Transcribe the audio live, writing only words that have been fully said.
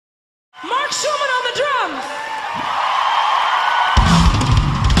Mark Schulman on the drums.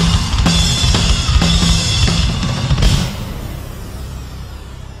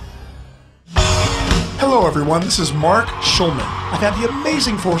 Hello everyone, this is Mark Schulman. I've had the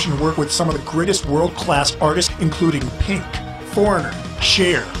amazing fortune to work with some of the greatest world-class artists, including Pink, Foreigner,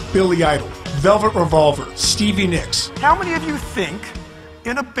 Cher, Billy Idol, Velvet Revolver, Stevie Nicks. How many of you think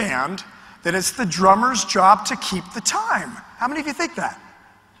in a band that it's the drummer's job to keep the time? How many of you think that?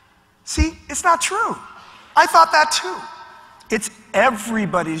 See, it's not true. I thought that too. It's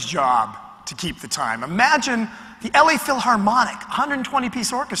everybody's job to keep the time. Imagine the LA Philharmonic,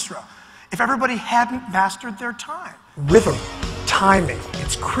 120-piece orchestra, if everybody hadn't mastered their time. Rhythm, timing,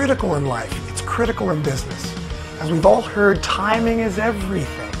 it's critical in life, it's critical in business. As we've all heard, timing is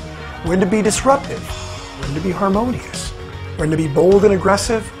everything. When to be disruptive, when to be harmonious, when to be bold and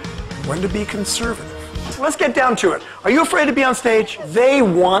aggressive, and when to be conservative. So let's get down to it. Are you afraid to be on stage? They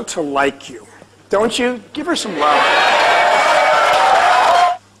want to like you. Don't you? Give her some love.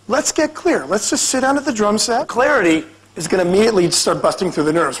 Let's get clear. Let's just sit down at the drum set. Clarity is going to immediately start busting through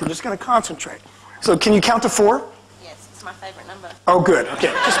the nerves. We're just going to concentrate. So can you count to 4? Yes, it's my favorite number. Oh, good.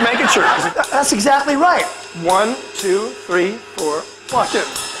 Okay, just making sure. That's exactly right. 1, 2, 3, 4. Watch it.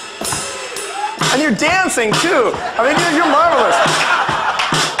 And you're dancing, too. I mean, you're marvelous.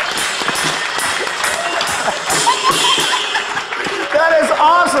 That is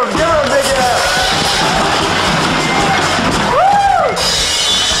awesome. Give her a big Woo!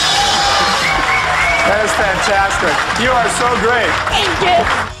 That is fantastic. You are so great. Thank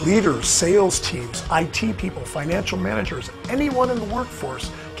you. Leaders, sales teams, IT people, financial managers, anyone in the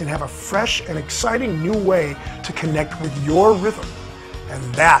workforce can have a fresh and exciting new way to connect with your rhythm. And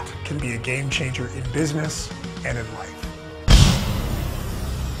that can be a game changer in business and in life.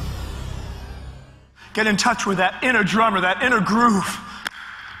 Get in touch with that inner drummer, that inner groove.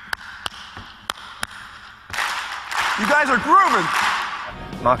 You guys are grooving.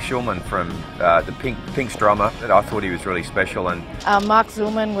 Mark Schulman from the Pink's drummer, and I thought he was really special. And Mark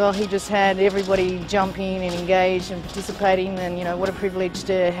Schulman, well, he just had everybody jump in and engage and participating, and you know, what a privilege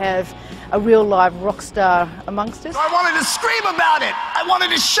to have a real live rock star amongst us. I wanted to scream about it. I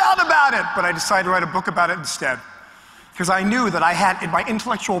wanted to shout about it, but I decided to write a book about it instead. Because I knew that I had in my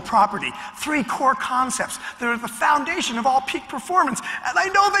intellectual property 3 core concepts that are the foundation of all peak performance. And I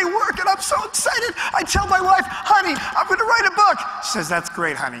know they work, and I'm so excited. I tell my wife, honey, I'm going to write a book. She says, that's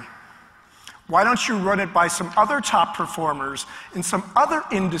great, honey. Why don't you run it by some other top performers in some other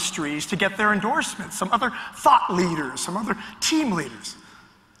industries to get their endorsements, some other thought leaders, some other team leaders?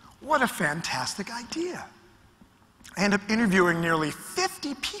 What a fantastic idea. I ended up interviewing nearly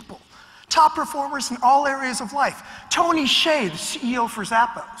 50 people. Top performers in all areas of life. Tony Hsieh, the CEO for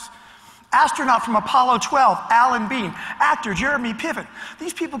Zappos. Astronaut from Apollo 12, Alan Bean. Actor Jeremy Piven.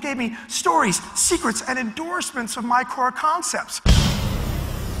 These people gave me stories, secrets, and endorsements of my core concepts.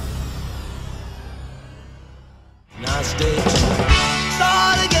 Nice day.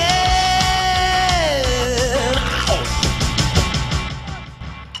 Start again.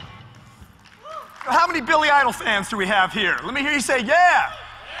 How many Billy Idol fans do we have here? Let me hear you say, yeah.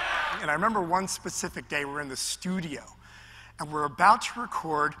 And I remember one specific day, we're in the studio, and we're about to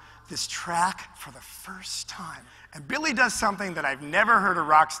record this track for the first time. And Billy does something that I've never heard a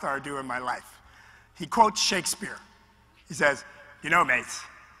rock star do in my life. He quotes Shakespeare. He says, you know, mates,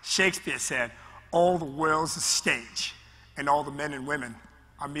 Shakespeare said, all the world's a stage, and all the men and women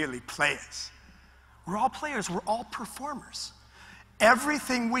are merely players. We're all players, we're all performers.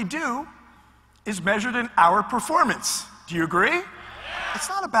 Everything we do is measured in our performance. Do you agree? It's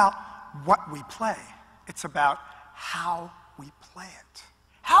not about what we play, it's about how we play it.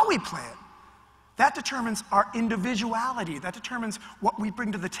 How we play it, that determines our individuality, that determines what we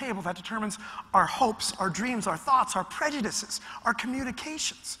bring to the table, that determines our hopes, our dreams, our thoughts, our prejudices, our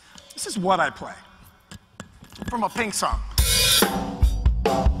communications. This is what I play from a Pink song.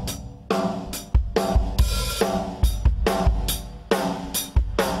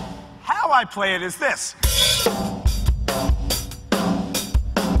 How I play it is this.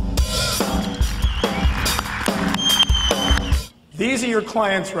 These are your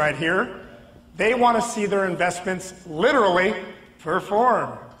clients right here. They want to see their investments literally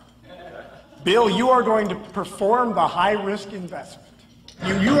perform. Bill, you are going to perform the high-risk investment.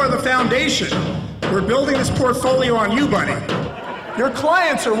 You are the foundation. We're building this portfolio on you, buddy. Your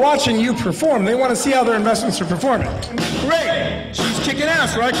clients are watching you perform. They want to see how their investments are performing. Great. She's kicking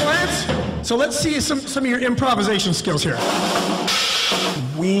ass, right, clients? So let's see some of your improvisation skills here.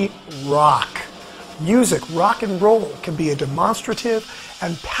 We rock. Music, rock and roll, can be a demonstrative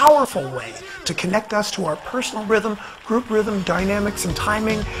and powerful way to connect us to our personal rhythm, group rhythm, dynamics, and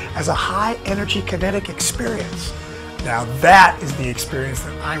timing as a high-energy kinetic experience. Now that is the experience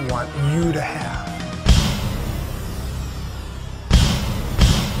that I want you to have.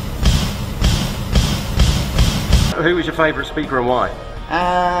 Who was your favourite speaker and why?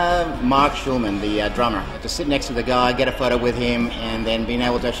 Mark Schulman, the drummer. To sit next to the guy, get a photo with him, and then being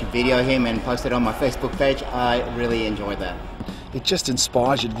able to actually video him and post it on my Facebook page, I really enjoyed that. It just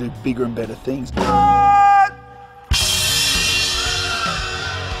inspires you to do bigger and better things.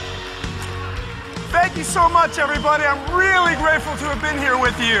 Thank you so much, everybody. I'm really grateful to have been here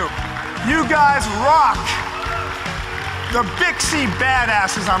with you. You guys rock. The Big C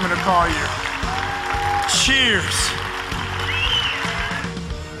badasses, I'm going to call you. Cheers.